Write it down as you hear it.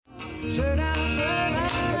Sit down, sit down.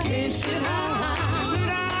 I can't sit down. Sit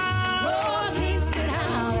down. Oh, I can't sit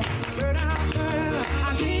down. Sit down, sit down.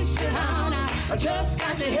 I can't sit down. I just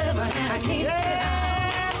got to heaven and I can't sit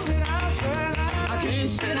down. Sit down, sit down. I can't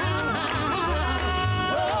sit down.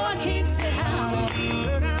 Oh, I can't sit down.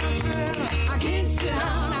 Sit down, sit down. I can't sit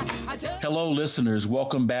down. Hello, listeners.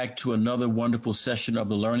 Welcome back to another wonderful session of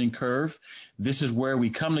The Learning Curve. This is where we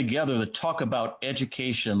come together to talk about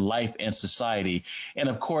education, life, and society. And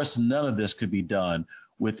of course, none of this could be done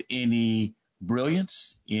with any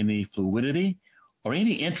brilliance, any fluidity, or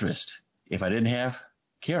any interest if I didn't have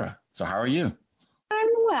Kara. So how are you? I'm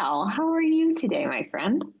well. How are you today, my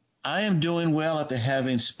friend? I am doing well after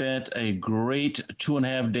having spent a great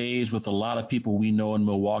 2.5 days with a lot of people we know in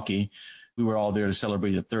Milwaukee. We were all there to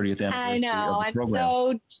celebrate the 30th anniversary. I know. I'm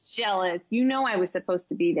so jealous. You know, I was supposed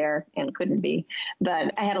to be there and couldn't be,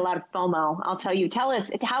 but I had a lot of FOMO. I'll tell you. Tell us,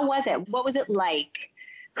 how was it? What was it like?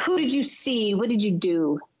 Who did you see? What did you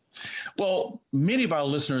do? Well, many of our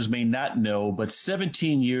listeners may not know, but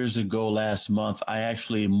 17 years ago last month, I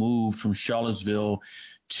actually moved from Charlottesville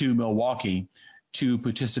to Milwaukee to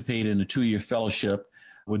participate in a 2-year fellowship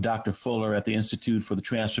with Dr. Fuller at the Institute for the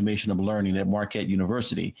Transformation of Learning at Marquette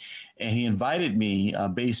University. And he invited me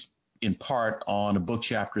based in part on a book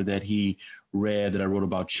chapter that he read that I wrote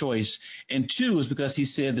about choice. And two is because he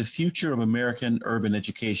said the future of American urban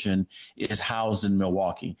education is housed in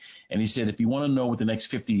Milwaukee. And he said, if you want to know what the next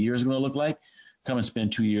 50 years are going to look like, come and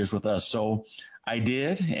spend 2 years with us. So I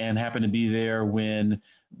did, and happened to be there when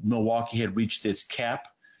Milwaukee had reached its cap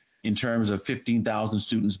in terms of 15,000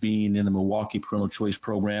 students being in the Milwaukee Parental Choice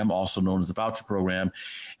Program, also known as the voucher program,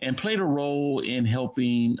 and played a role in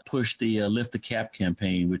helping push the Lift the Cap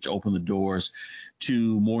campaign, which opened the doors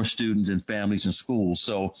to more students and families in schools.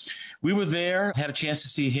 So we were there, had a chance to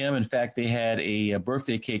see him. In fact, they had a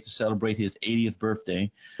birthday cake to celebrate his 80th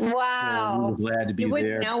birthday. Wow. So we were glad to be there. You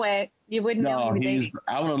wouldn't know it. You wouldn't know he was 80.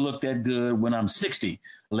 I want to look that good when I'm 60,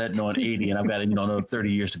 let alone 80, and I've got another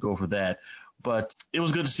 30 years to go for that. But it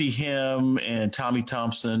was good to see him and Tommy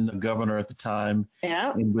Thompson, the governor at the time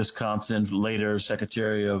in Wisconsin, later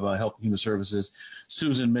Secretary of Health and Human Services,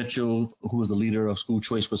 Susan Mitchell, who was the leader of School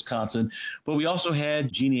Choice Wisconsin. But we also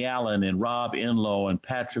had Jeannie Allen and Rob Enlow and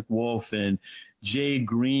Patrick Wolf and Jay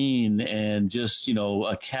Green and just,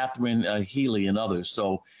 Catherine Healy and others.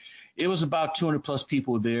 So it was about 200 plus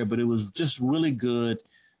people there, but it was just really good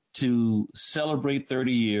to celebrate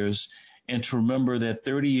 30 years and to remember that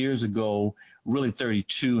 30 years ago, really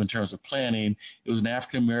 32 in terms of planning, it was an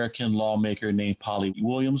African-American lawmaker named Polly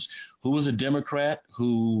Williams, who was a Democrat,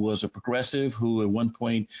 who was a progressive, who at one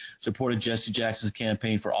point supported Jesse Jackson's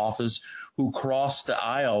campaign for office, who crossed the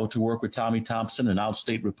aisle to work with Tommy Thompson, an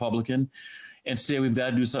outstate Republican, and said, we've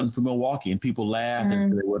got to do something for Milwaukee. And people laughed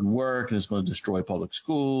and said it wouldn't work and it's going to destroy public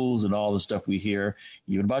schools and all the stuff we hear,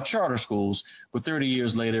 even about charter schools. But 30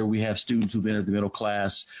 years later, we have students who've entered the middle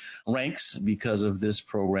class ranks because of this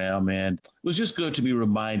program. And it was just good to be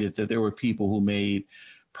reminded that there were people who made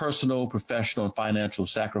personal, professional, and financial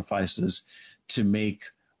sacrifices to make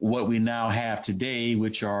what we now have today,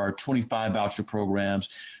 which are 25 voucher programs,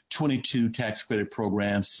 22 tax credit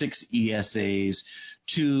programs, 6 ESAs,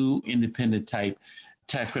 2 independent type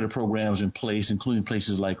tax credit programs in place, including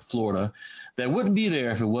places like Florida, that wouldn't be there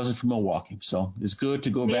if it wasn't for Milwaukee. So it's good to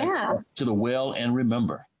go back to the well and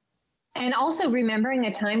remember. And also remembering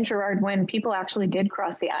a time, Gerard, when people actually did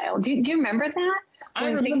cross the aisle. Do you remember that?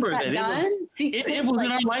 I remember that. It was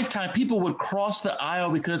in our lifetime. People would cross the aisle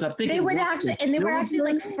because I think they were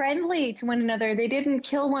actually friendly to one another. They didn't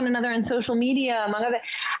kill one another on social media, among other.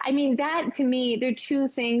 I mean, that to me, there are two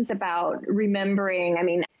things about remembering. I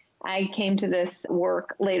mean, I came to this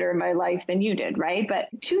work later in my life than you did, right? But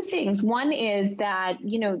two things. One is that,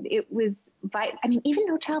 it was, even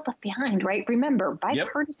No Child Left Behind, right? Remember,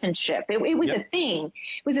 bipartisanship. It was a thing.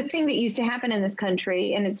 It was a thing that used to happen in this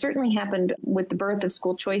country. And it certainly happened with the birth of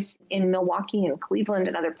school choice in Milwaukee and Cleveland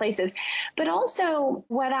and other places. But also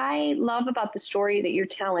what I love about the story that you're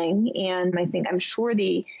telling, and I'm sure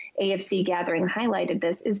the AFC gathering highlighted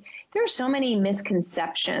this, is there are so many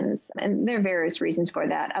misconceptions, and there are various reasons for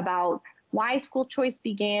that, about why school choice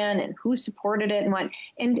began and who supported it and what,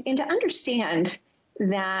 and to understand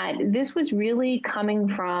that this was really coming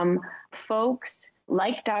from folks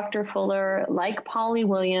like Dr. Fuller, like Polly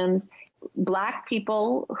Williams, Black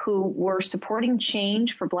people who were supporting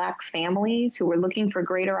change for Black families, who were looking for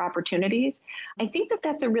greater opportunities. I think that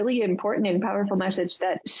that's a really important and powerful message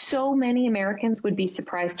that so many Americans would be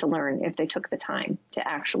surprised to learn if they took the time to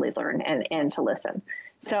actually learn and to listen.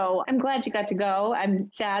 So I'm glad you got to go.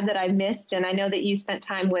 I'm sad that I missed, and I know that you spent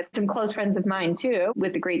time with some close friends of mine too,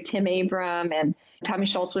 with the great Tim Abram and Tommy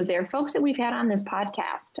Schultz was there, folks that we've had on this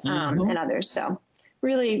podcast and others. So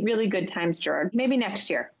really, really good times, Gerard. Maybe next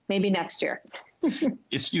year.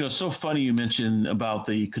 It's, so funny you mentioned about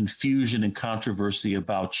the confusion and controversy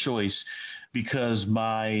about choice, because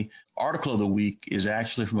my article of the week is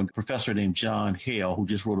actually from a professor named John Hale, who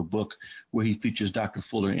just wrote a book where he features Dr.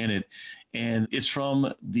 Fuller in it. And it's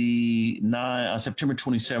from the September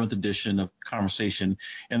 27th edition of Conversation.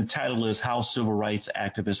 And the title is How Civil Rights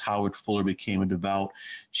Activist Howard Fuller Became a Devout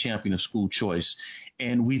Champion of School Choice.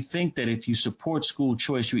 And we think that if you support school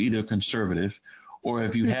choice, you're either a conservative, or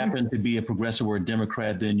if you happen to be a progressive or a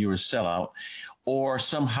Democrat, then you're a sellout, or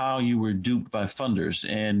somehow you were duped by funders.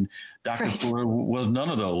 And Dr. Fuller was none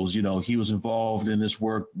of those. He was involved in this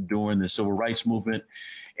work during the civil rights movement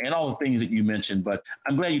and all the things that you mentioned. But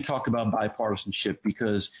I'm glad you talked about bipartisanship,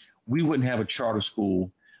 because we wouldn't have a charter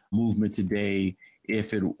school movement today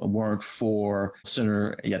if it weren't for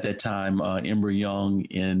Senator, at that time, Emory Young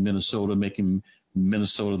in Minnesota, making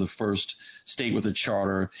Minnesota the first state with a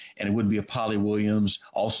charter, and it wouldn't be a Polly Williams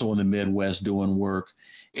also in the Midwest doing work.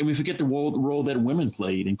 And we forget the role that women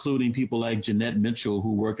played, including people like Jeanette Mitchell,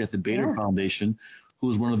 who worked at the Bader Foundation, who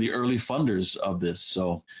was one of the early funders of this.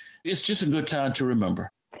 So it's just a good time to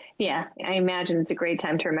remember. Yeah, I imagine it's a great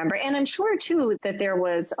time to remember. And I'm sure, too, that there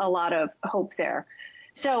was a lot of hope there.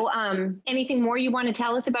 So anything more you want to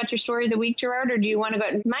tell us about your story of the week, Gerard, or do you want to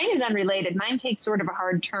go? Mine is unrelated. Mine takes sort of a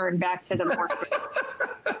hard turn back to the more.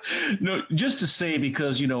 No, just to say,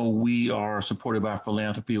 because, we are supported by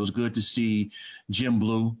philanthropy. It was good to see Jim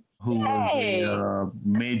Blue, who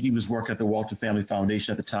he was working at the Walton Family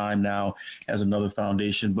Foundation at the time, now has another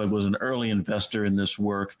foundation, but was an early investor in this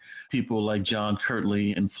work. People like John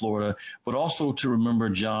Kirtley in Florida, but also to remember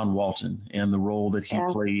John Walton and the role that he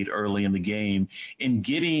played early in the game in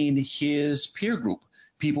getting his peer group,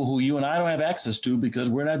 people who you and I don't have access to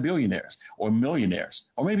because we're not billionaires or millionaires,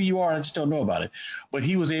 or maybe you are and I just don't know about it. But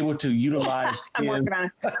he was able to utilize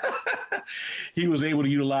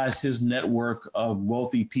his network of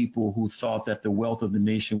wealthy people who thought that the wealth of the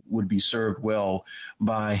nation would be served well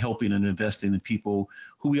by helping and investing in people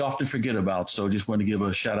who we often forget about. So just want to give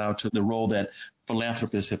a shout out to the role that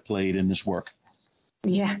philanthropists have played in this work.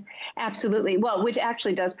 Yeah, absolutely. Well, which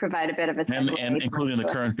actually does provide a bit of a and including the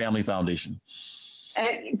Kern Family Foundation.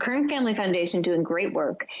 Kern Family Foundation doing great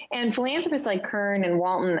work. And philanthropists like Kern and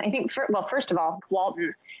Walton, I think, first of all,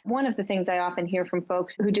 Walton, one of the things I often hear from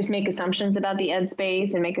folks who just make assumptions about the ed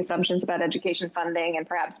space and make assumptions about education funding and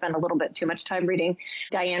perhaps spend a little bit too much time reading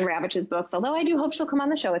Diane Ravitch's books, although I do hope she'll come on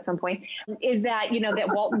the show at some point, is that,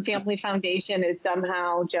 that Walton Family Foundation is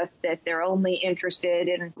somehow just this. They're only interested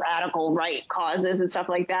in radical right causes and stuff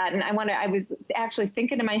like that. And I was actually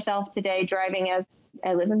thinking to myself today, driving as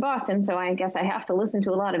I live in Boston, so I guess I have to listen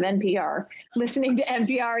to a lot of NPR, listening to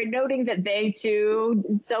NPR and noting that they, too,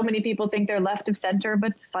 so many people think they're left of center,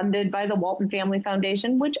 but funded by the Walton Family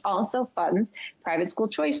Foundation, which also funds private school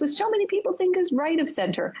choice, which so many people think is right of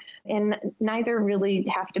center. And neither really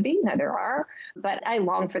have to be, neither are. But I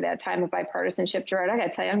long for that time of bipartisanship, Gerard. I got to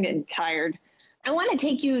tell you, I'm getting tired. I want to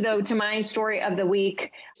take you, though, to my story of the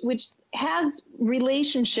week, which has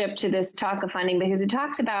relationship to this talk of funding, because it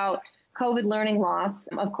talks about COVID learning loss.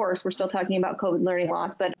 Of course, we're still talking about COVID learning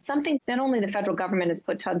loss, but something that only the federal government has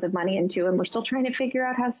put tons of money into, and we're still trying to figure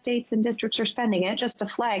out how states and districts are spending it, just a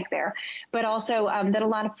flag there, but also that a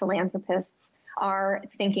lot of philanthropists are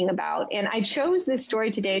thinking about. And I chose this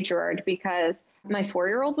story today, Gerard, because my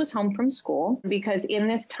 4-year-old was home from school, because in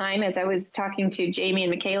this time, as I was talking to Jamie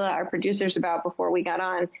and Michaela, our producers, about before we got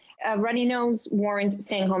on, runny nose warrants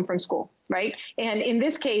staying home from school, right? And in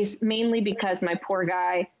this case, mainly because my poor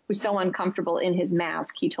guy was so uncomfortable in his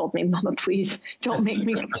mask. He told me, Mama, please don't make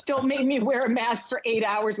me wear a mask for 8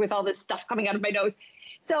 hours with all this stuff coming out of my nose.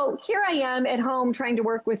 So here I am at home trying to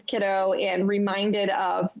work with kiddo and reminded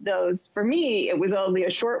of those. For me, it was only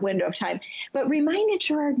a short window of time, but reminded,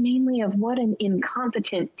 Gerard, mainly of what an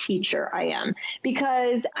incompetent teacher I am,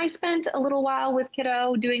 because I spent a little while with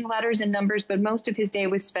kiddo doing letters and numbers, but most of his day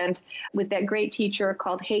was spent with that great teacher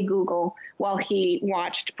called Hey Google while he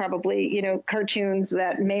watched probably, cartoons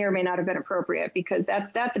that may or may not have been appropriate, because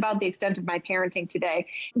that's about the extent of my parenting today.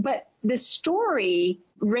 But the story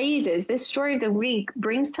this story of the week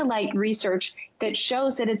brings to light research that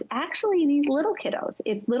shows that it's actually these little kiddos.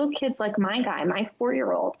 It's little kids like my guy, my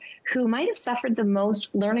 4-year-old, who might have suffered the most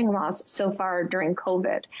learning loss so far during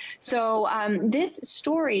COVID. So this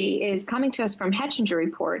story is coming to us from Hetchinger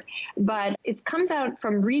Report, but it comes out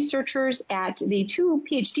from researchers at the 2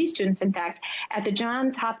 PhD students, in fact, at the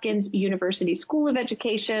Johns Hopkins University School of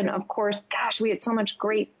Education. Of course, gosh, we had so much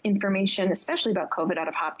great information, especially about COVID out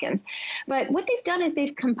of Hopkins. But what they've done is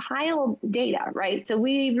they've compiled data, right? So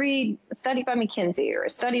we read a study by McKinsey or a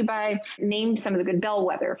study by, name some of the good,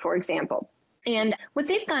 Bellwether, for example. And what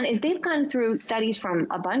they've done is they've gone through studies from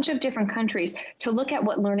a bunch of different countries to look at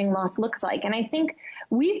what learning loss looks like. And I think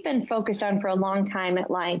we've been focused on for a long time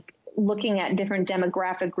at like looking at different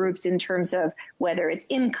demographic groups in terms of whether it's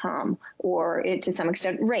income or it, to some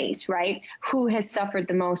extent, race, right? Who has suffered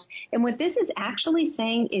the most? And what this is actually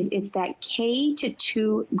saying is it's that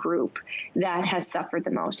K-2 group that has suffered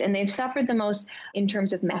the most. And they've suffered the most in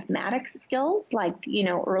terms of mathematics skills, like,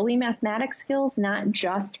 early mathematics skills, not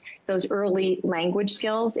just those early language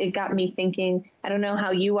skills. It got me thinking, I don't know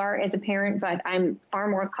how you are as a parent, but I'm far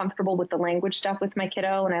more comfortable with the language stuff with my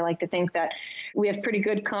kiddo. And I like to think that we have pretty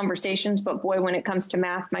good conversations, but boy, when it comes to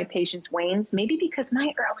math, my patience wanes, maybe because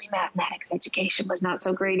my early mathematics education was not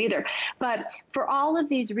so great either. But for all of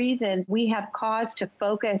these reasons, we have cause to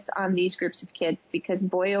focus on these groups of kids because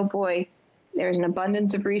boy, oh boy, there's an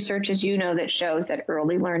abundance of research, as you know, that shows that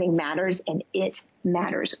early learning matters, and it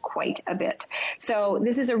matters quite a bit. So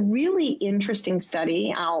this is a really interesting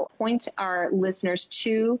study. I'll point our listeners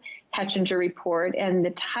to Hetchinger report, and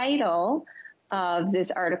the title of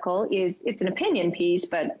this article is, it's an opinion piece,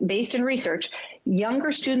 but based in research,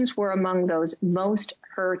 younger students were among those most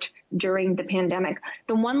hurt during the pandemic.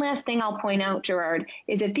 The one last thing I'll point out, Gerard,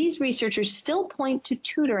 is that these researchers still point to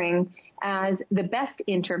tutoring as the best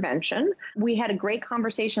intervention. We had a great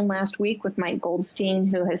conversation last week with Mike Goldstein,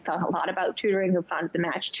 who has thought a lot about tutoring, who founded the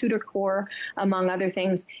Match Tutor Corps, among other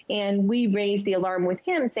things. And we raised the alarm with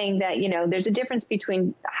him saying that, there's a difference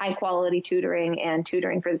between high quality tutoring and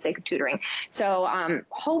tutoring for the sake of tutoring. So I'm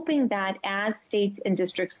hoping that as states and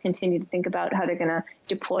districts continue to think about how they're going to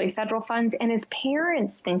deploy federal funds, and as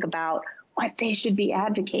parents think about what they should be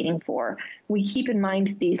advocating for, we keep in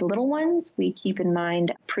mind these little ones, we keep in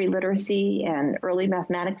mind pre-literacy and early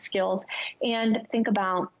mathematics skills, and think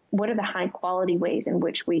about what are the high quality ways in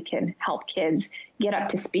which we can help kids get up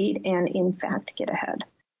to speed and, in fact, get ahead.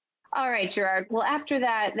 All right, Gerard. Well, after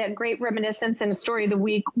that great reminiscence and story of the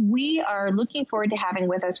week, we are looking forward to having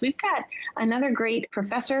with us. We've got another great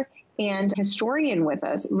professor and historian with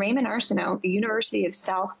us, Raymond Arsenault, the University of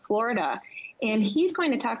South Florida. And he's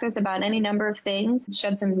going to talk to us about any number of things,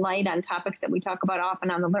 shed some light on topics that we talk about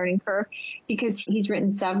often on the learning curve, because he's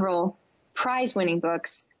written several prize-winning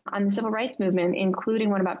books on the civil rights movement,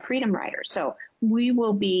 including one about freedom riders. So we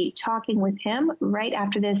will be talking with him right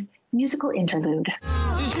after this musical interlude.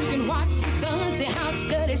 So you can watch the sun, see how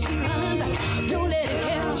steady she runs. Don't let it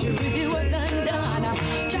catch you with your work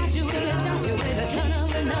undone. Joshua, the son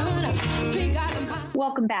of the nun.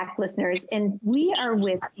 Welcome back, listeners. And we are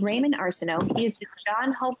with Raymond Arsenault. He is the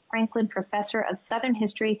John Hope Franklin Professor of Southern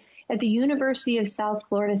History at the University of South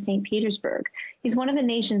Florida, St. Petersburg. He's one of the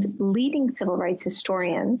nation's leading civil rights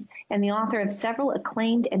historians and the author of several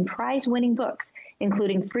acclaimed and prize-winning books,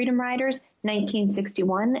 including Freedom Riders,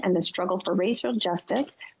 1961, and The Struggle for Racial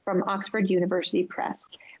Justice from Oxford University Press,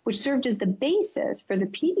 which served as the basis for the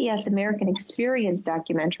PBS American Experience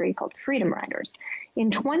documentary called Freedom Riders. In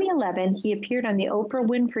 2011, he appeared on the Oprah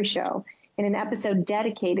Winfrey Show in an episode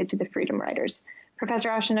dedicated to the Freedom Riders. Professor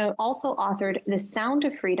Arsenault also authored The Sound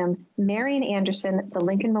of Freedom, Marian Anderson, The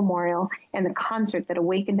Lincoln Memorial, and The Concert That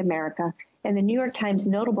Awakened America, and the New York Times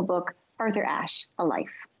notable book, Arthur Ashe, A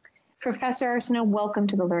Life. Professor Arsenault, welcome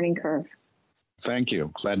to the Learning Curve. Thank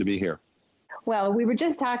you. Glad to be here. Well, we were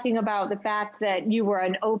just talking about the fact that you were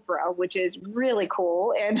on Oprah, which is really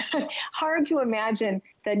cool and hard to imagine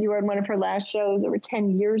that you were on one of her last shows over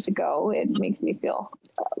 10 years ago. It makes me feel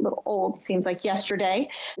a little old. Seems like yesterday.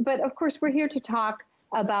 But of course, we're here to talk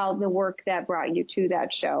about the work that brought you to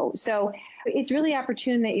that show. So it's really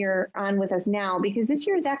opportune that you're on with us now, because this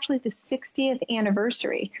year is actually the 60th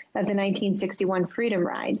anniversary of the 1961 Freedom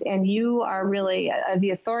Rides, and you are really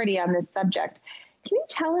the authority on this subject. Can you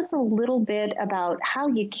tell us a little bit about how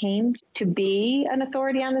you came to be an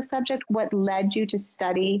authority on the subject, what led you to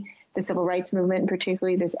study the civil rights movement, and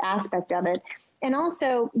particularly this aspect of it? And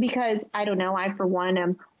also, because I don't know, I, for one,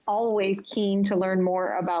 am always keen to learn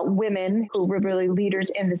more about women who were really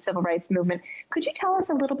leaders in the civil rights movement. Could you tell us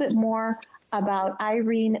a little bit more about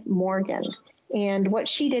Irene Morgan and what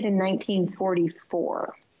she did in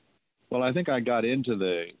 1944? Well, I think I got into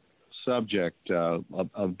the subject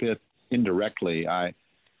a bit indirectly. I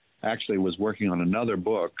actually was working on another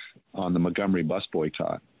book on the Montgomery bus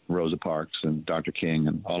boycott, Rosa Parks and Dr. King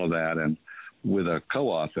and all of that, and with a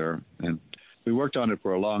co-author. And we worked on it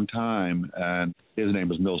for a long time, and his name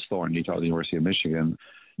was Mills Thornton. He taught at the University of Michigan.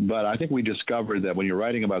 But I think we discovered that when you're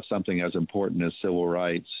writing about something as important as civil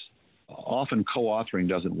rights, often co-authoring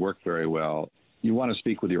doesn't work very well. You want to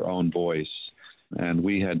speak with your own voice. and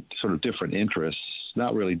we had sort of different interests,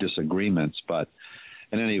 not really disagreements, but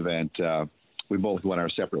in any event, we both went our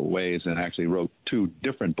separate ways and actually wrote two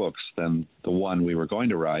different books than the one we were going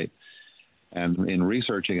to write. And in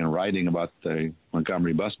researching and writing about the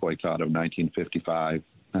Montgomery bus boycott of 1955,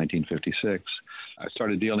 1956, I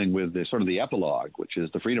started dealing with the sort of the epilogue, which is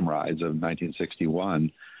the Freedom Rides of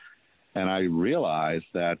 1961. And I realized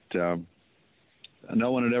that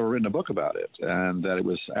no one had ever written a book about it, and that it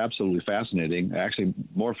was absolutely fascinating, actually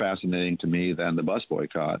more fascinating to me than the bus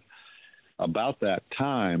boycott. About that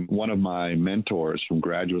time, one of my mentors from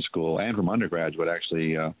graduate school and from undergraduate,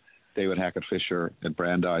 actually, David Hackett Fisher at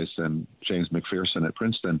Brandeis and James McPherson at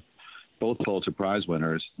Princeton, both Pulitzer Prize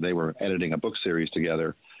winners, they were editing a book series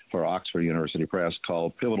together for Oxford University Press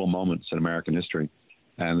called Pivotal Moments in American History.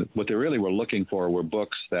 And what they really were looking for were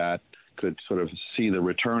books that could sort of see the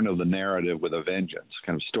return of the narrative with a vengeance,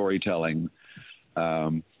 kind of storytelling,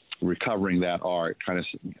 recovering that art, kind of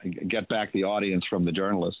get back the audience from the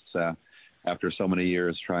journalists after so many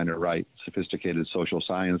years trying to write sophisticated social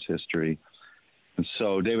science history. And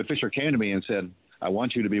so David Fisher came to me and said, I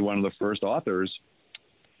want you to be one of the first authors.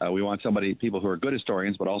 We want people who are good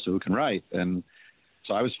historians, but also who can write. And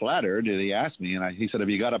so I was flattered, and he asked me, and he said, have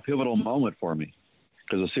you got a pivotal moment for me?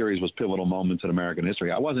 Because the series was Pivotal Moments in American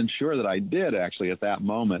History. I wasn't sure that I did actually at that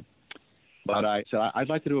moment, but I said, I'd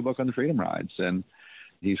like to do a book on the Freedom Rides. And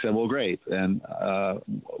he said, well, great. And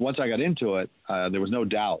once I got into it, there was no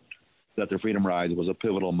doubt that the Freedom Rides was a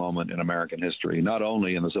pivotal moment in American history, not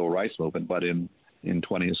only in the Civil Rights Movement, but in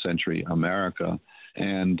 20th century America.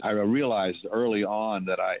 And I realized early on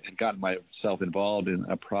that I had gotten myself involved in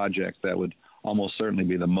a project that would almost certainly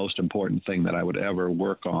be the most important thing that I would ever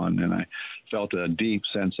work on. And I felt a deep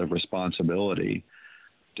sense of responsibility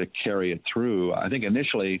to carry it through. I think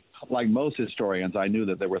initially, like most historians, I knew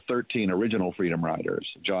that there were 13 original Freedom Riders,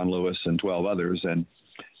 John Lewis and 12 others. And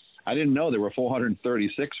I didn't know there were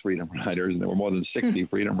 436 Freedom Riders, and there were more than 60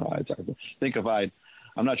 Freedom Rides. I think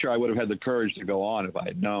I'm not sure I would have had the courage to go on if I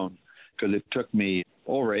had known, because it took me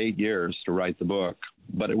over 8 years to write the book.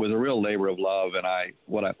 But it was a real labor of love, and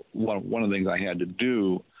one of the things I had to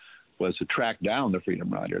do was to track down the Freedom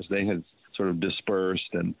Riders. They had sort of dispersed,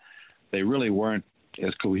 and they really weren't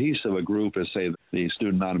as cohesive a group as, say, the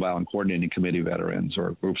Student Nonviolent Coordinating Committee veterans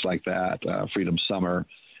or groups like that, Freedom Summer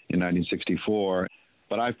in 1964.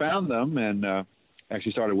 But I found them and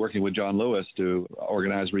actually started working with John Lewis to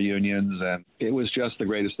organize reunions, and it was just the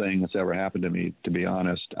greatest thing that's ever happened to me, to be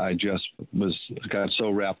honest. I just got so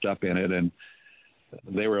wrapped up in it, and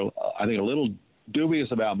they were, I think, a little dubious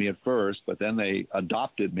about me at first, but then they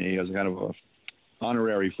adopted me as kind of an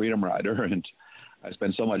honorary Freedom Rider, and I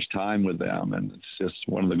spent so much time with them, and it's just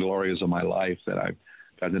one of the glories of my life that I've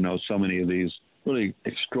got to know so many of these really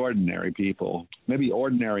extraordinary people, maybe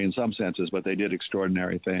ordinary in some senses, but they did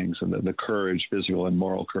extraordinary things, and the courage, physical and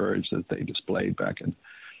moral courage that they displayed back in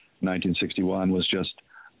 1961 was just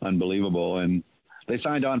unbelievable, and they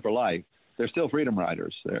signed on for life. They're still Freedom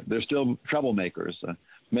Riders. They're still troublemakers,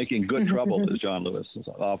 making good trouble, as John Lewis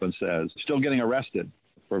often says, still getting arrested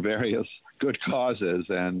for various good causes.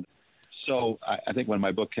 And so I think when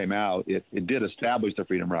my book came out, it did establish the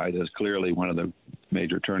Freedom Rides as clearly one of the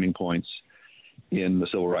major turning points in the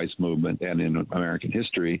civil rights movement and in American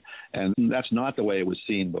history. And that's not the way it was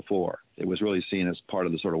seen before. It was really seen as part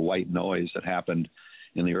of the sort of white noise that happened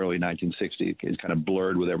in the early 1960s. It kind of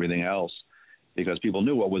blurred with everything else, because people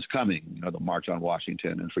knew what was coming, the March on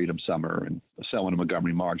Washington and Freedom Summer and the Selma to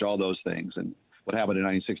Montgomery March, all those things. And what happened in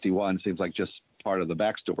 1961 seems like just part of the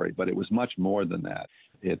backstory, but it was much more than that.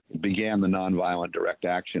 It began the nonviolent direct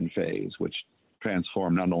action phase, which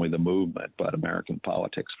transformed not only the movement, but American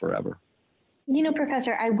politics forever.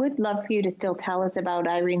 Professor, I would love for you to still tell us about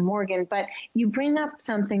Irene Morgan, but you bring up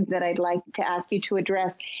something that I'd like to ask you to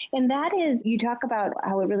address, and that is you talk about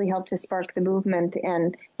how it really helped to spark the movement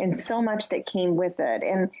and so much that came with it.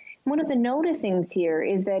 And one of the noticings here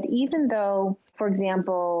is that even though, for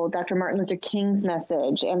example, Dr. Martin Luther King's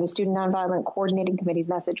message and the Student Nonviolent Coordinating Committee's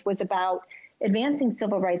message was about advancing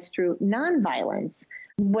civil rights through nonviolence,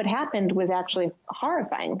 what happened was actually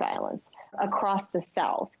horrifying violence across the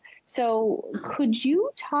South. So could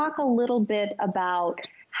you talk a little bit about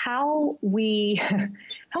how we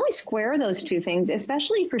square those two things,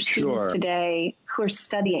 especially for students today who are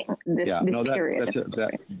studying this period?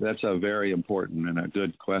 That's a very important and a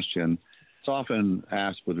good question. It's often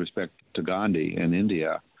asked with respect to Gandhi in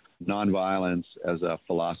India. Nonviolence as a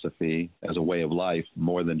philosophy, as a way of life,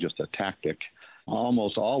 more than just a tactic,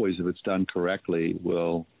 almost always, if it's done correctly,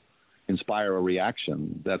 will inspire a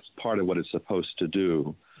reaction. That's part of what it's supposed to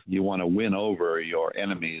do. you want to win over your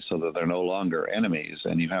enemies so that they're no longer enemies,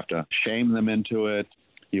 and you have to shame them into it.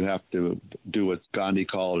 You have to do what Gandhi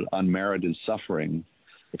called unmerited suffering,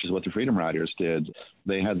 which is what the Freedom Riders did.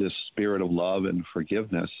 They had this spirit of love and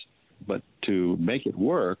forgiveness, but to make it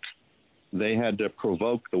work, they had to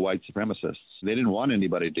provoke the white supremacists. They didn't want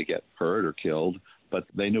anybody to get hurt or killed, but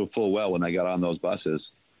they knew full well when they got on those buses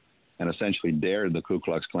and essentially dared the Ku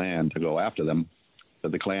Klux Klan to go after them,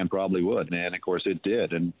 that the Klan probably would. And, of course, it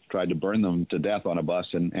did, and tried to burn them to death on a bus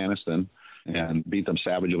in Anniston and beat them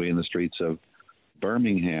savagely in the streets of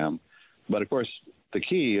Birmingham. But, of course, the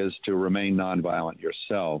key is to remain nonviolent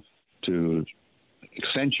yourself, to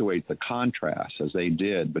accentuate the contrast, as they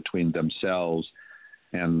did, between themselves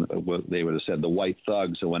and what they would have said the white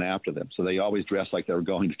thugs who went after them. So they always dressed like they were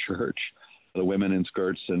going to church. The women in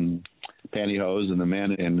skirts and pantyhose and the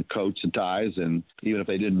men in coats and ties. And even if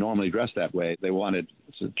they didn't normally dress that way, they wanted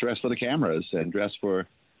to dress for the cameras and dress for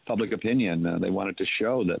public opinion. They wanted to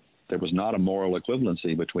show that there was not a moral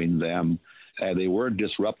equivalency between them. They were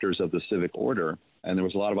disruptors of the civic order, and there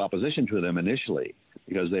was a lot of opposition to them initially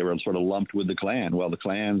because they were sort of lumped with the Klan. Well, the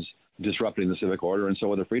Klan's disrupting the civic order, and so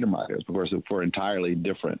were the Freedom Riders, of course, for entirely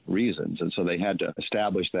different reasons. And so they had to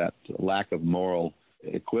establish that lack of moral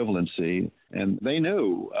equivalency, and they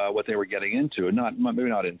knew what they were getting into, and maybe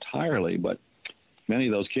not entirely, but many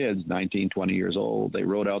of those kids, 19, 20 years old, they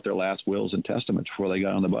wrote out their last wills and testaments before they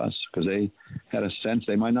got on the bus because they had a sense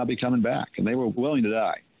they might not be coming back, and they were willing to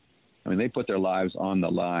die. I mean, they put their lives on the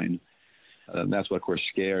line. That's what, of course,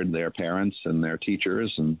 scared their parents and their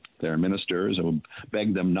teachers and their ministers who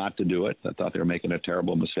begged them not to do it. They thought they were making a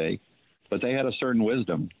terrible mistake. But they had a certain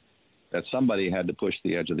wisdom that somebody had to push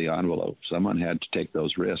the edge of the envelope. Someone had to take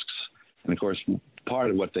those risks. And, of course, part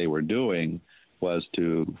of what they were doing was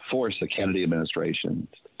to force the Kennedy administration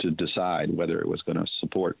to decide whether it was going to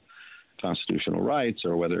support constitutional rights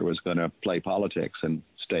or whether it was going to play politics and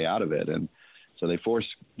stay out of it. And so they forced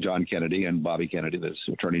John Kennedy and Bobby Kennedy, the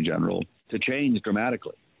Attorney General, to change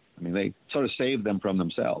dramatically. I mean, they sort of saved them from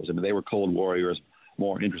themselves. I mean, they were cold warriors,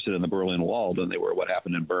 more interested in the Berlin Wall than they were what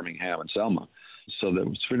happened in Birmingham and Selma. So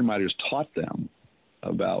the Freedom Riders taught them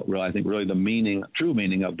about, I think, really the true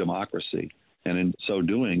meaning of democracy. And in so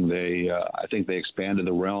doing, I think they expanded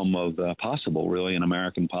the realm of the possible, really, in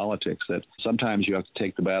American politics, that sometimes you have to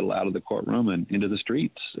take the battle out of the courtroom and into the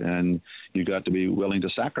streets, and you've got to be willing to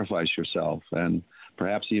sacrifice yourself and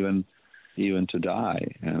perhaps even to die.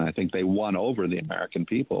 And I think they won over the American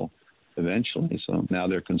people eventually. So now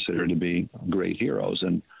they're considered to be great heroes,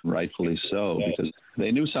 and rightfully so, because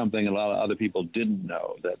they knew something a lot of other people didn't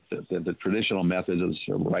know, that the traditional methods of the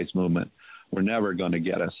civil rights movement were never going to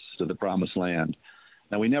get us to the promised land.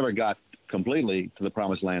 Now, we never got completely to the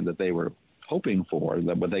promised land that they were hoping for,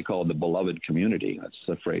 what they called the beloved community. That's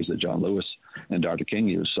the phrase that John Lewis and Dr. King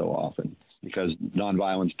used so often, because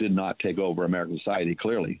nonviolence did not take over American society,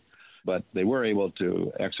 clearly. But they were able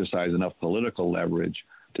to exercise enough political leverage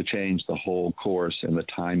to change the whole course and the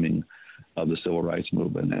timing of the civil rights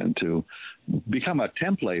movement and to become a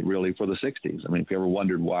template, really, for the 60s. I mean, if you ever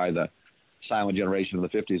wondered why the silent generation of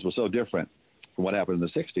the 50s was so different from what happened in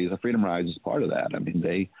the 60s, the Freedom Riders is part of that. I mean,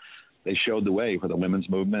 they showed the way for the women's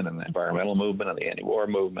movement and the environmental movement and the anti-war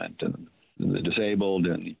movement and the disabled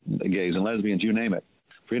and the gays and lesbians, you name it.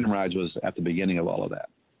 Freedom Riders was at the beginning of all of that.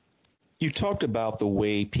 You talked about the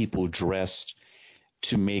way people dressed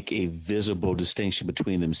to make a visible distinction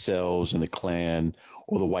between themselves and the Klan,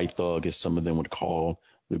 or the white thug, as some of them would call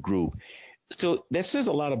the group. So that says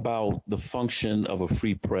a lot about the function of a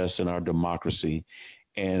free press in our democracy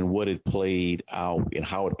and what it played out and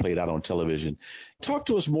how it played out on television. Talk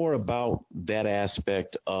to us more about that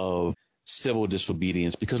aspect of civil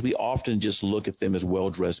disobedience, because we often just look at them as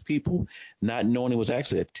well-dressed people, not knowing it was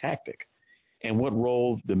actually a tactic, and what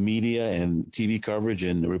role the media and TV coverage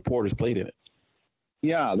and the reporters played in it.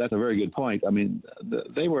 Yeah, that's a very good point. I mean,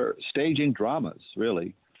 they were staging dramas,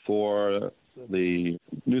 really, for the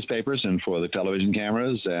newspapers and for the television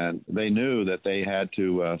cameras, and they knew that they had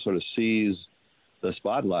to sort of seize the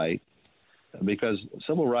spotlight, because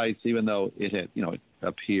civil rights, even though it had, it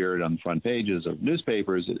appeared on the front pages of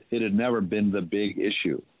newspapers, it had never been the big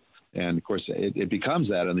issue. And, of course, it becomes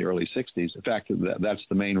that in the early 60s. In fact, that's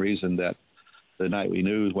the main reason that the nightly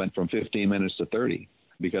news went from 15 minutes to 30,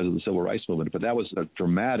 because of the civil rights movement. But that was a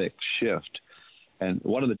dramatic shift. And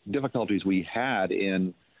one of the difficulties we had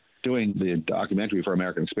in doing the documentary for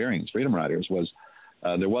American Experience, Freedom Riders, was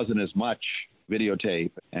there wasn't as much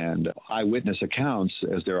videotape and eyewitness accounts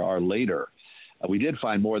as there are later. We did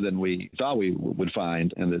find more than we thought we would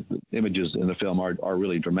find, and the images in the film are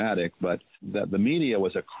really dramatic, but that the media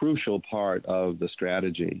was a crucial part of the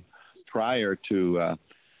strategy. Prior to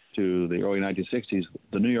to the early 1960s,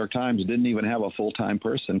 the New York Times didn't even have a full-time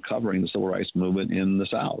person covering the civil rights movement in the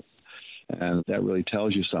South. And that really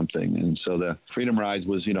tells you something. And so the Freedom Rides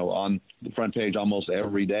was, on the front page almost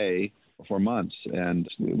every day for months. And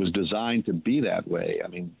it was designed to be that way. I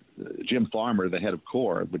mean, Jim Farmer, the head of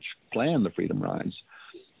CORE, which planned the Freedom Rides,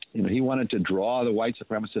 he wanted to draw the white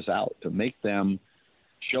supremacists out, to make them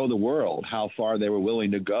show the world how far they were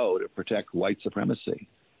willing to go to protect white supremacy.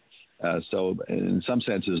 So in some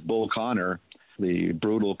senses, Bull Connor, the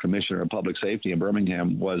brutal commissioner of public safety in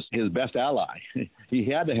Birmingham, was his best ally. He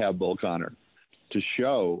had to have Bull Connor to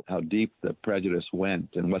show how deep the prejudice went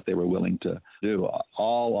and what they were willing to do,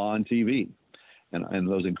 all on TV. And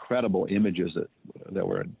those incredible images that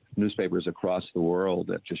were in newspapers across the world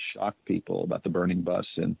that just shocked people about the burning bus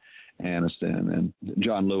in Anniston, and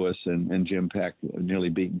John Lewis and Jim Peck nearly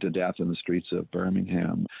beaten to death in the streets of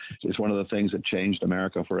Birmingham. It's one of the things that changed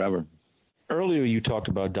America forever. Earlier, you talked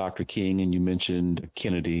about Dr. King, and you mentioned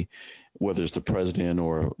Kennedy, whether it's the president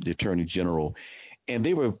or the attorney general. And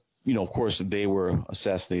they were, of course, they were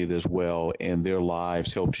assassinated as well, and their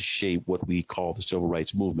lives helped to shape what we call the civil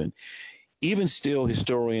rights movement. Even still,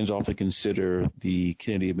 historians often consider the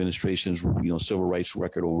Kennedy administration's, civil rights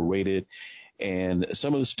record overrated. And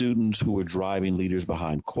some of the students who were driving leaders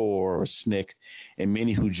behind CORE or SNCC, and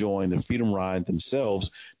many who joined the Freedom Ride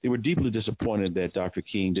themselves, they were deeply disappointed that Dr.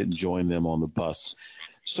 King didn't join them on the bus.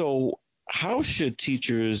 So how should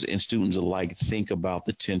teachers and students alike think about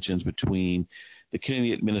the tensions between the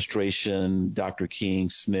Kennedy administration, Dr. King,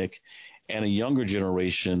 SNCC, and a younger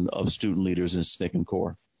generation of student leaders in SNCC and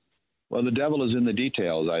CORE? Well, the devil is in the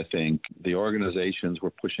details, I think. The organizations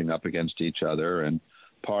were pushing up against each other, and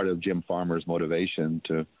part of Jim Farmer's motivation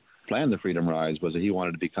to plan the Freedom Rides was that he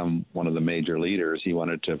wanted to become one of the major leaders. He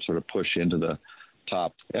wanted to sort of push into the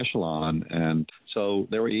top echelon. And so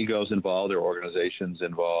there were egos involved, there were organizations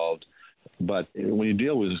involved. But when you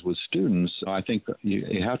deal with students, I think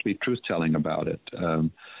you have to be truth-telling about it.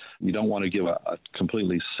 You don't want to give a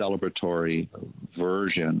completely celebratory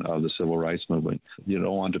version of the civil rights movement. You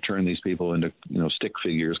don't want to turn these people into, stick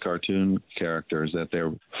figures, cartoon characters, that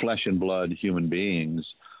they're flesh and blood human beings.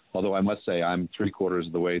 Although I must say I'm 3/4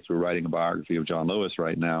 of the way through writing a biography of John Lewis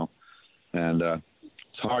right now, and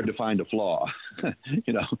it's hard to find a flaw.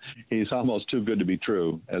 He's almost too good to be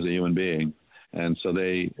true as a human being. And so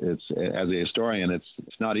as a historian,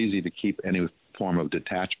 it's not easy to keep any form of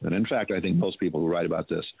detachment. In fact, I think most people who write about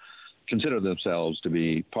this consider themselves to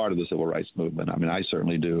be part of the civil rights movement. I mean, I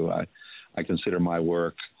certainly do. I consider my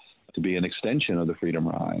work to be an extension of the Freedom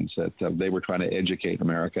Rides, that they were trying to educate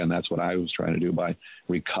America, and that's what I was trying to do by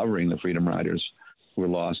recovering the Freedom Riders who were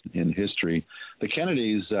lost in history. The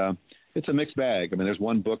Kennedys, it's a mixed bag. I mean, there's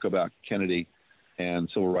one book about Kennedy and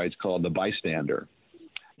civil rights called The Bystander.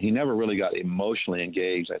 He never really got emotionally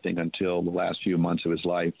engaged, I think, until the last few months of his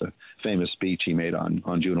life. The famous speech he made on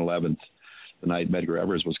June 11th, the night Medgar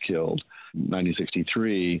Evers was killed,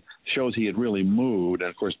 1963, shows he had really moved. And,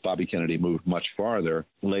 of course, Bobby Kennedy moved much farther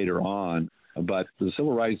later on. But the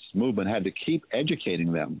civil rights movement had to keep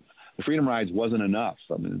educating them. The Freedom Rides wasn't enough.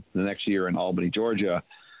 I mean, the next year in Albany, Georgia,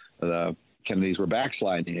 the Kennedys were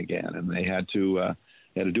backsliding again, and they had to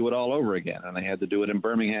do it all over again. And they had to do it in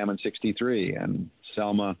Birmingham in 63 and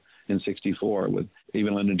Selma in 64 with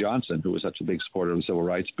even Lyndon Johnson, who was such a big supporter of the Civil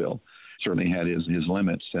Rights Bill, certainly had his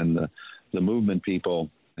limits. And the movement people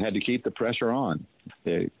had to keep the pressure on.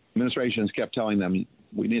 The administrations kept telling them,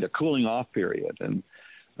 we need a cooling off period. And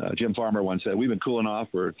Jim Farmer once said, we've been cooling off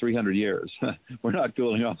for 300 years. We're not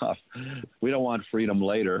cooling off. We don't want freedom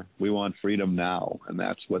later. We want freedom now. And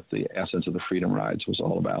that's what the essence of the Freedom Rides was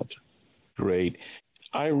all about. Great.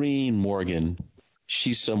 Irene Morgan,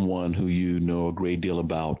 she's someone who you know a great deal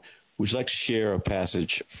about. Would you like to share a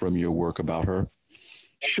passage from your work about her?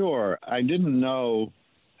 Sure. I didn't know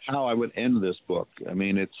how I would end this book. I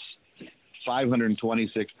mean, it's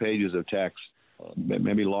 526 pages of text,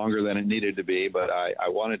 maybe longer than it needed to be, but I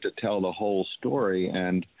wanted to tell the whole story.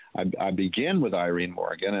 And I begin with Irene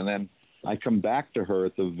Morgan, and then I come back to her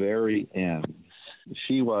at the very end.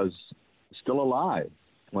 She was still alive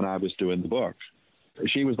when I was doing the book.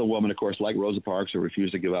 She was the woman, of course, like Rosa Parks, who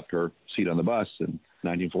refused to give up her seat on the bus in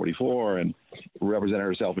 1944 and represented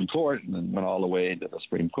herself in court and then went all the way into the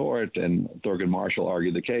Supreme Court. And Thurgood Marshall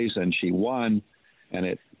argued the case, and she won. And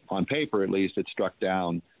it, on paper at least, it struck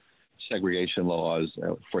down segregation laws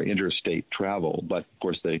for interstate travel. But, of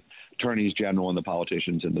course, the attorneys general and the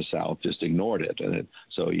politicians in the South just ignored it. And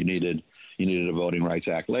so you needed a Voting Rights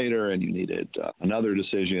Act later, and you needed another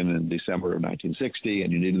decision in December of 1960,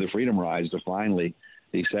 and you needed the Freedom Rides to finally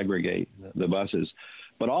desegregate the buses.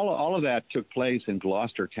 But all of that took place in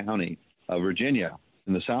Gloucester County, Virginia,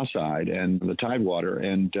 in the South Side and the Tidewater.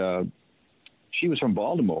 And she was from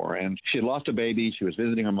Baltimore, and she had lost a baby. She was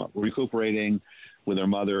visiting her, recuperating with her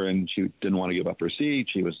mother, and she didn't want to give up her seat.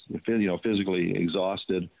 She was, physically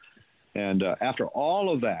exhausted. And after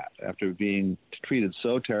all of that, after being treated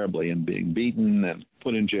so terribly and being beaten and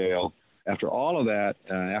put in jail, after all of that,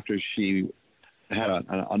 after she had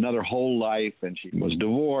another whole life, and she was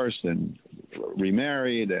divorced and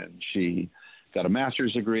remarried, and she got a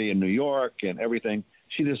master's degree in New York and everything,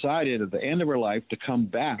 she decided at the end of her life to come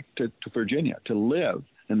back to Virginia, to live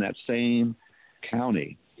in that same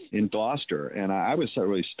county in Gloucester. And I was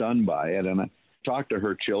really stunned by it. And I talked to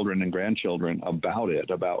her children and grandchildren about it,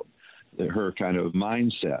 about her kind of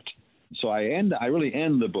mindset. So I really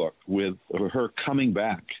end the book with her coming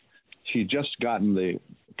back. She'd just gotten the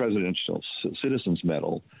Presidential Citizens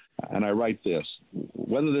Medal. And I write this: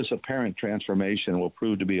 whether this apparent transformation will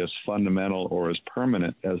prove to be as fundamental or as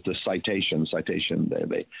permanent as the citation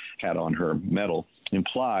they had on her medal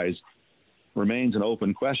implies remains an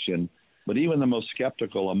open question. But even the most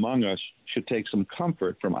skeptical among us should take some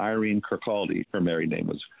comfort from Irene Kirkcaldy, her married name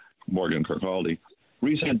was Morgan Kirkcaldy,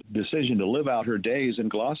 recent decision to live out her days in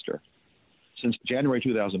Gloucester. Since January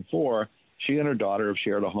 2004, she and her daughter have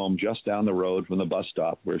shared a home just down the road from the bus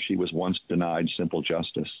stop where she was once denied simple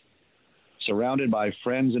justice. Surrounded by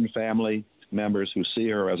friends and family members who see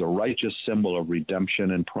her as a righteous symbol of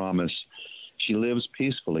redemption and promise, she lives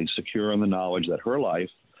peacefully, secure in the knowledge that her life,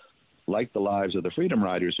 like the lives of the Freedom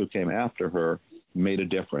Riders who came after her, made a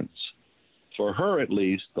difference. For her, at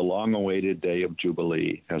least, the long-awaited day of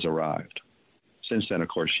Jubilee has arrived. Since then, of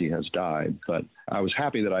course, she has died, but I was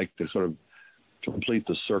happy that I could sort of complete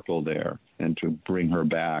the circle there and to bring her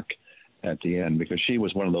back at the end, because she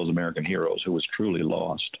was one of those American heroes who was truly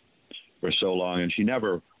lost for so long, and she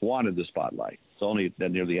never wanted the spotlight. It's only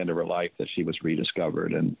then near the end of her life that she was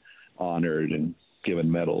rediscovered and honored and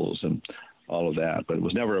given medals and all of that. But it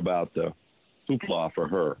was never about the hoopla for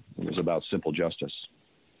her. It was about simple justice.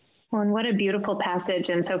 Well, and what a beautiful passage,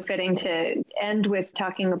 and so fitting to end with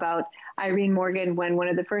talking about Irene Morgan, when one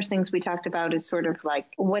of the first things we talked about is sort of like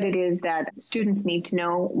what it is that students need to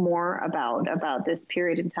know more about this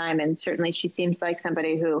period in time. And certainly she seems like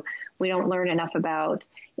somebody who we don't learn enough about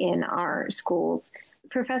in our schools.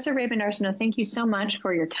 Professor Raymond Arsenault, thank you so much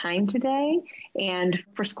for your time today and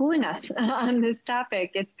for schooling us on this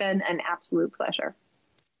topic. It's been an absolute pleasure.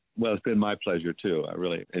 Well, it's been my pleasure, too. I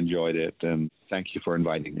really enjoyed it, and thank you for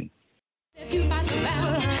inviting me. If you fight the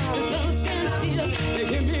battle, the sun stands still. They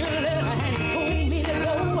gave me a letter and he told me to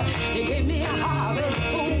go. They gave me a heart and he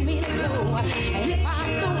told me to go. And if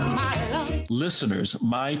I throw my love. Listeners,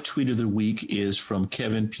 my tweet of the week is from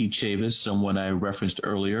Kevin P. Chavis, someone I referenced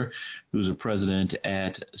earlier, who's a president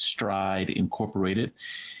at Stride Incorporated.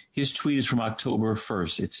 His tweet is from October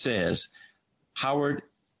 1st. It says, Howard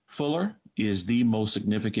Fuller is the most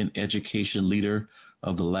significant education leader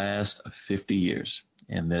of the last 50 years.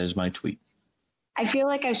 And that is my tweet. I feel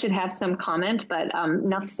like I should have some comment, but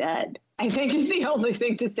enough said, I think is the only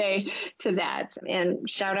thing to say to that. And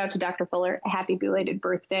shout out to Dr. Fuller. Happy belated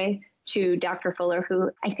birthday to Dr. Fuller,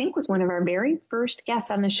 who I think was one of our very first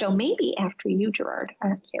guests on the show, maybe after you, Gerard. I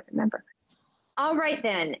can't remember. All right,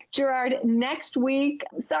 then, Gerard, next week,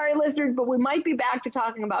 sorry, listeners, but we might be back to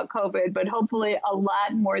talking about COVID, but hopefully a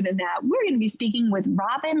lot more than that. We're going to be speaking with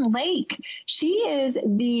Robin Lake. She is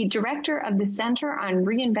the director of the Center on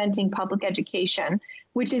Reinventing Public Education,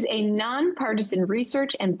 which is a nonpartisan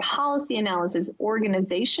research and policy analysis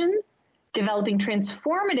organization developing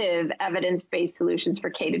transformative evidence-based solutions for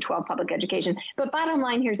K-12 public education. But bottom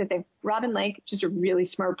line here is that Robin Lake, just a really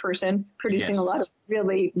smart person, producing a lot of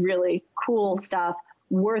really, really cool stuff,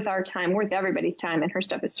 worth our time, worth everybody's time, and her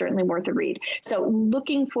stuff is certainly worth a read. So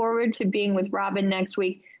looking forward to being with Robin next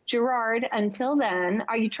week. Gerard, until then,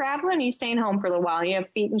 are you traveling or are you staying home for a little while? You have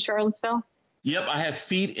feet in Charlottesville? Yep, I have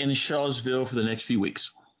feet in Charlottesville for the next few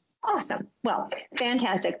weeks. Awesome. Well,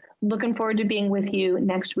 fantastic. Looking forward to being with you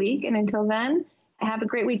next week. And until then, have a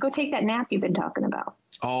great week. Go take that nap you've been talking about.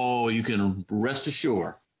 Oh, you can rest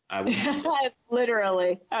assured. I will.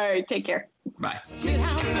 Literally. All right. Take care. Bye. Sit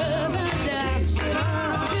down,